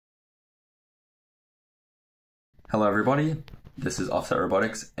Hello everybody, this is Offset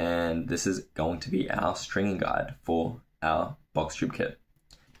Robotics and this is going to be our stringing guide for our box tube kit.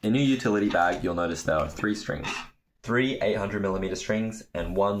 In your utility bag you'll notice there are 3 strings. 3 800mm strings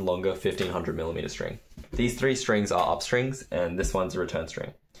and 1 longer 1500mm string. These 3 strings are up strings and this one's a return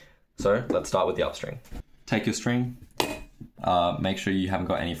string. So let's start with the up string. Take your string, make sure you haven't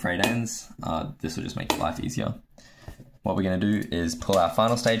got any frayed ends, this will just make your life easier. What we're going to do is pull our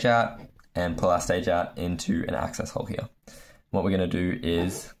final stage out and pull our stage out into an access hole here. What we're going to do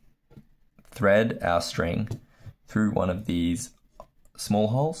is thread our string through one of these small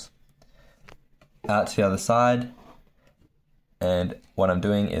holes out to the other side, and what I'm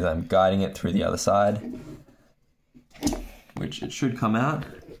doing is I'm guiding it through the other side, which it should come out.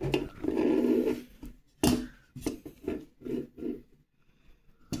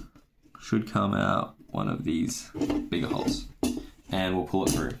 Should come out one of these bigger holes, and we'll pull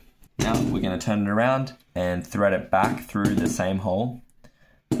it through. Now we're going to turn it around and thread it back through the same hole.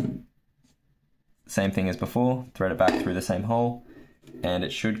 Same thing as before, thread it back through the same hole, and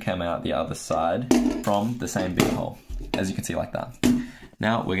it should come out the other side from the same big hole, as you can see like that.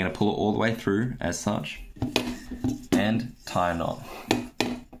 Now we're going to pull it all the way through as such and tie a knot.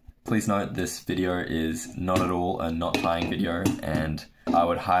 Please note this video is not at all a knot tying video, and I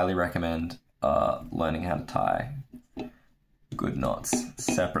would highly recommend learning how to tie good knots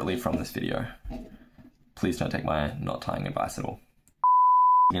separately from this video. Please don't take my knot tying advice at all.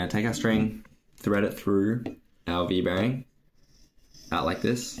 We're going to take our string, thread it through our V-bearing out like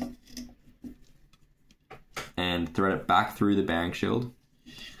this, and thread it back through the bearing shield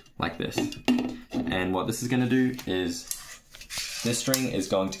like this. And what this is going to do is this string is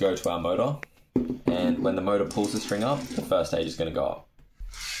going to go to our motor, and when the motor pulls the string up, the first stage is going to go up.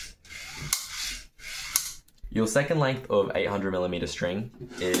 Your second length of 800mm string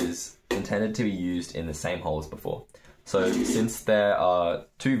is intended to be used in the same hole as before. So since there are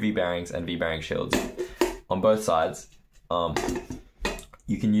 2 V-bearings and V-bearing shields on both sides,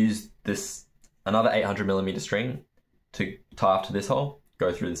 you can use this another 800mm string to tie off to this hole,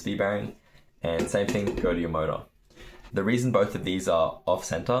 go through this V-bearing, and same thing, go to your motor. The reason both of these are off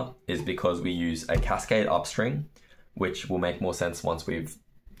center is because we use a cascade up string, which will make more sense once we've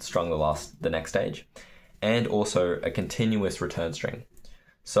strung the next stage, and also a continuous return string.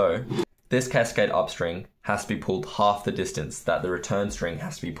 So this cascade up string has to be pulled half the distance that the return string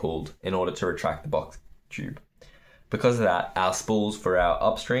has to be pulled in order to retract the box tube. Because of that, our spools for our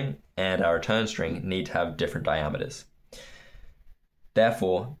up string and our return string need to have different diameters.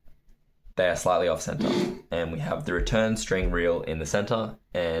 Therefore, they are slightly off center, and we have the return string reel in the center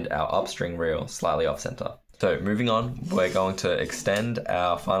and our up string reel slightly off center. So moving on, we're going to extend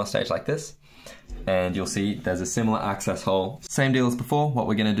our final stage like this, and you'll see there's a similar access hole. Same deal as before. What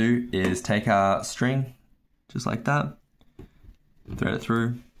we're going to do is take our string just like that, thread it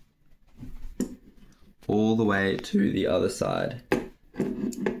through all the way to the other side,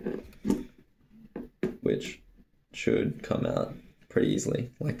 which should come out pretty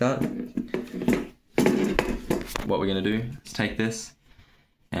easily like that. What we're going to do is take this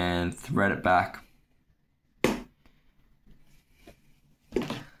and thread it back.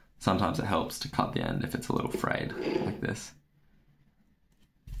 Sometimes it helps to cut the end if it's a little frayed, like this,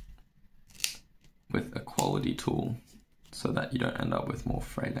 with a quality tool so that you don't end up with more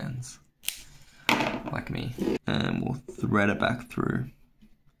frayed ends, like me. And we'll thread it back through,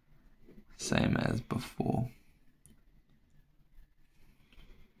 same as before.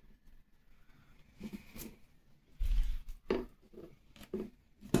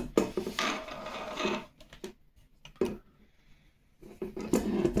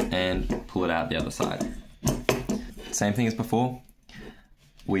 And pull it out the other side. Same thing as before.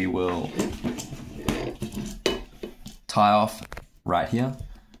 We will tie off right here.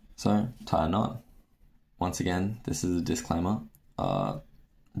 So tie a knot. Once again, this is a disclaimer.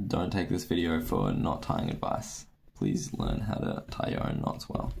 Don't take this video for knot tying advice. Please learn how to tie your own knots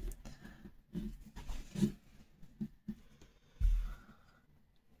well.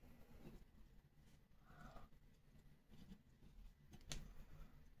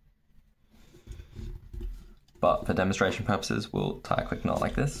 But for demonstration purposes, we'll tie a quick knot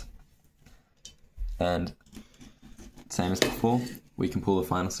like this. And same as before, we can pull the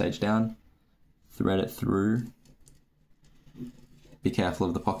final stage down, thread it through, be careful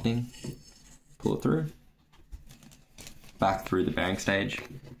of the pocketing, pull it through, back through the bearing stage.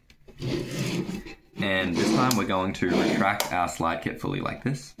 And this time we're going to retract our slide kit fully like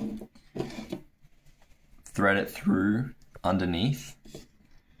this, thread it through underneath,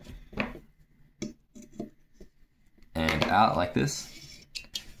 out like this.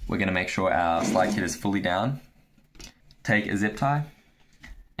 We're going to make sure our slide kit is fully down take a zip tie,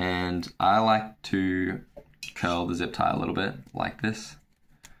 and I like to curl the zip tie a little bit like this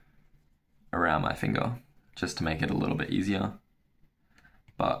around my finger, just to make it a little bit easier.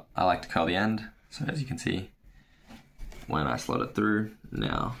 But I like to curl the end, so as you can see, when I slot it through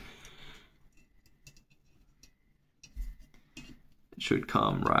now, it should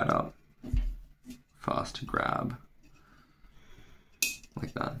come right up, fast to grab,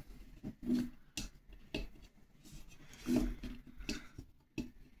 like that.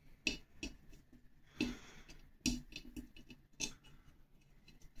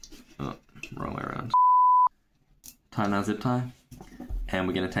 Oh, wrong way around. Tighten our zip tie, and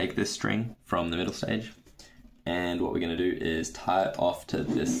we're going to take this string from the middle stage, and what we're going to do is tie it off to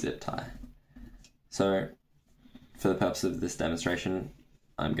this zip tie. So for the purpose of this demonstration,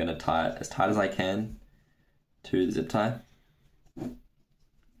 I'm going to tie it as tight as I can to the zip tie.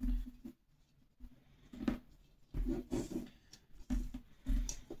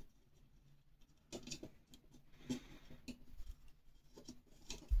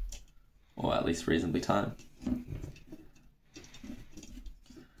 Or at least reasonably tight.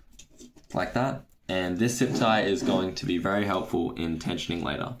 Like that. And this zip tie is going to be very helpful in tensioning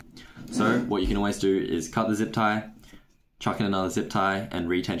later. So what you can always do is cut the zip tie, chuck in another zip tie, and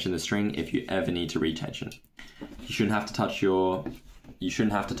retension the string if you ever need to retension. You shouldn't have to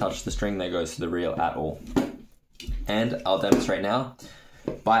touch the string that goes to the reel at all. And I'll demonstrate now.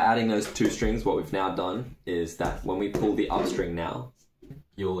 By adding those two strings, what we've now done is that when we pull the up string now,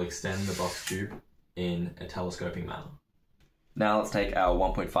 you'll extend the box tube in a telescoping manner. Now let's take our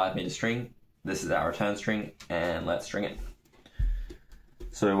 1.5 meter string. This is our return string, and let's string it.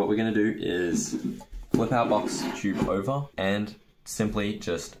 So what we're going to do is flip our box tube over and simply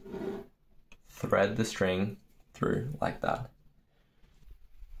just thread the string through like that.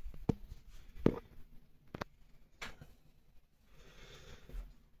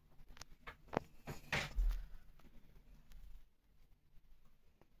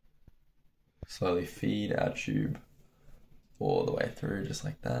 Slowly feed our tube all the way through, just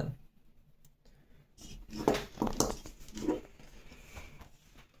like that.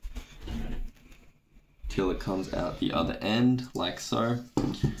 Till it comes out the other end, like so.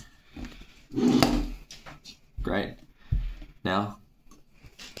 Great. Now,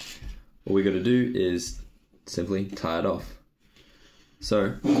 what we got to do is simply tie it off.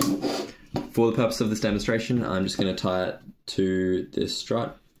 So, for the purpose of this demonstration, I'm just going to tie it to this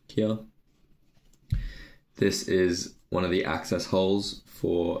strut here. This is one of the access holes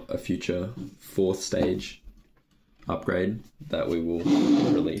for a future 4th stage upgrade that we will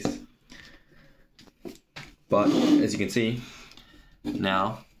release. But as you can see,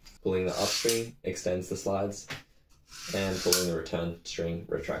 now pulling the up string extends the slides, and pulling the return string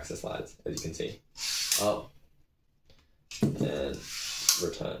retracts the slides, as you can see. Up and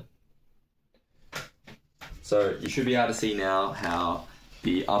return. So you should be able to see now how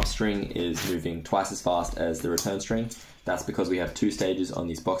the up string is moving twice as fast as the return string. That's because we have 2 stages on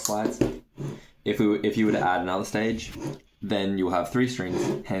these box slides. If you were to add another stage, then you'll have 3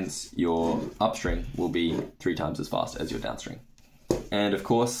 strings, hence your up string will be 3 times as fast as your down string. And of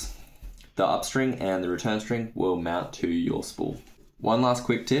course, the up string and the return string will mount to your spool. One last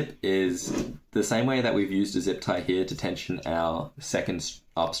quick tip is the same way that we've used a zip tie here to tension our second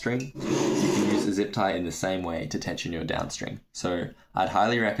up string, you can use a zip tie in the same way to tension your down string. So I'd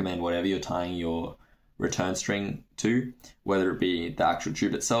highly recommend whatever you're tying your return string to, whether it be the actual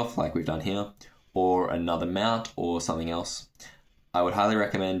tube itself like we've done here, or another mount or something else, I would highly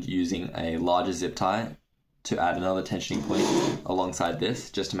recommend using a larger zip tie to add another tensioning point alongside this,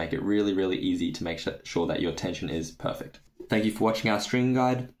 just to make it really, really easy to make sure that your tension is perfect. Thank you for watching our string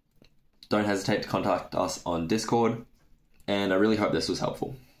guide. Don't hesitate to contact us on Discord, and I really hope this was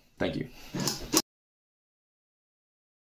helpful. Thank you.